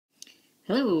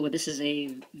Hello, this is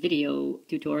a video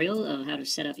tutorial of how to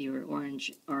set up your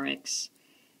Orange RX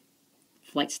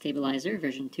flight stabilizer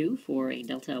version 2 for a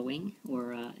Delta wing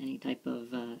or any type of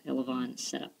Elevon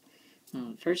setup.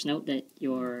 First note that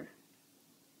your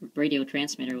radio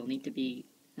transmitter will need to be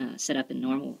set up in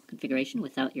normal configuration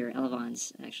without your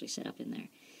Elevons actually set up in there.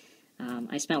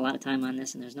 I spent a lot of time on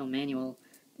this and there's no manual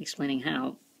explaining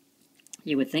how.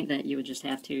 You would think that you would just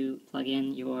have to plug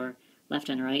in your left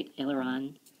and right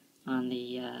aileron on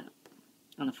the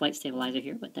flight stabilizer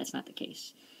here, but that's not the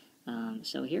case.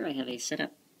 So here I have a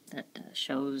setup that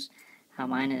shows how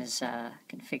mine is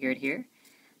configured here,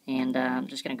 and I'm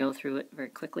just going to go through it very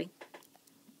quickly.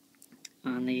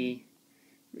 On the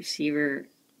receiver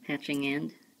patching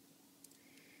end,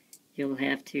 you'll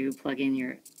have to plug in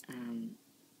your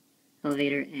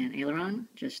elevator and aileron,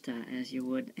 just as you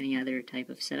would any other type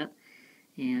of setup.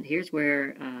 And here's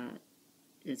where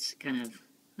it's kind of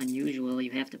unusual.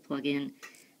 You have to plug in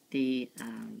the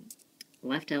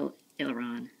left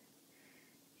aileron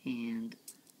and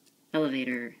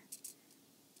elevator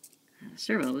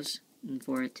servos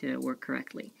for it to work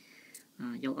correctly.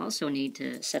 You'll also need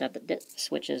to set up the dip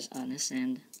switches on this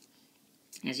end.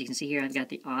 As you can see here, I've got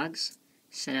the AUX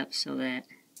set up so that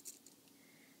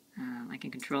I can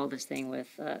control this thing with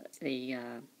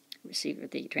the receiver,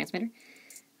 the transmitter.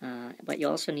 But you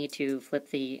also need to flip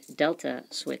the Delta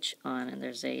switch on, and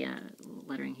there's a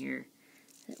lettering here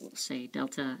that will say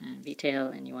Delta and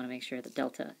VTail, and you want to make sure the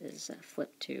Delta is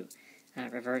flipped to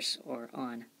reverse or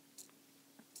on.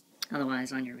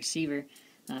 Otherwise, on your receiver,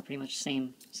 pretty much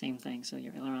same thing. So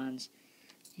your ailerons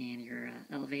and your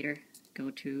elevator go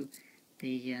to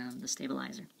the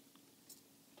stabilizer.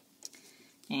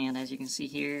 And as you can see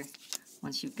here,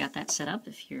 once you've got that set up,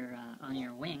 if you're on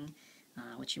your wing,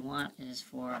 what you want is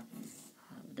for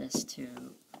this to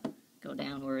go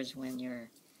downwards when you're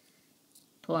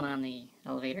pulling on the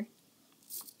elevator,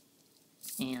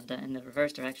 and in the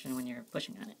reverse direction when you're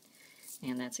pushing on it.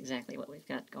 And that's exactly what we've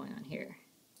got going on here.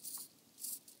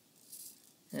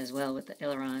 As well with the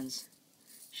ailerons,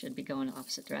 should be going in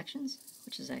opposite directions,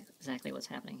 which is exactly what's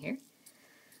happening here.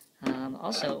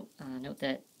 Also, note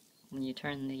that when you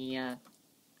turn the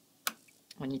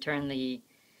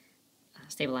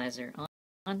stabilizer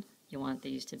on, you want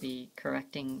these to be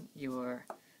correcting your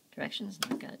directions.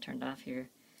 And I've got it turned off here.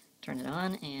 Turn it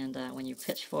on, and when you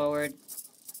pitch forward,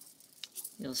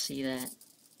 you'll see that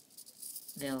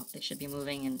they should be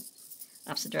moving in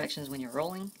opposite directions when you're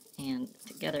rolling, and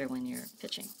together when you're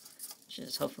pitching, which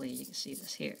is, hopefully you can see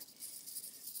this here.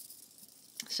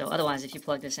 So otherwise, if you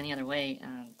plug this any other way,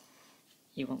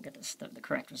 you won't get the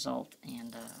correct result,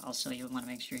 and also you want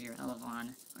to make sure your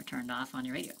Elevon are turned off on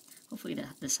your radio. Hopefully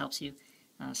this helps you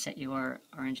set your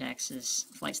Orange Axis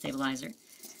flight stabilizer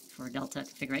for Delta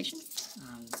configuration.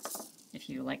 If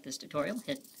you like this tutorial,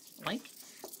 hit like.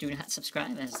 Do not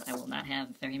subscribe, as I will not have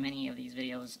very many of these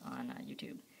videos on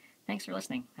YouTube. Thanks for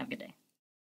listening. Have a good day.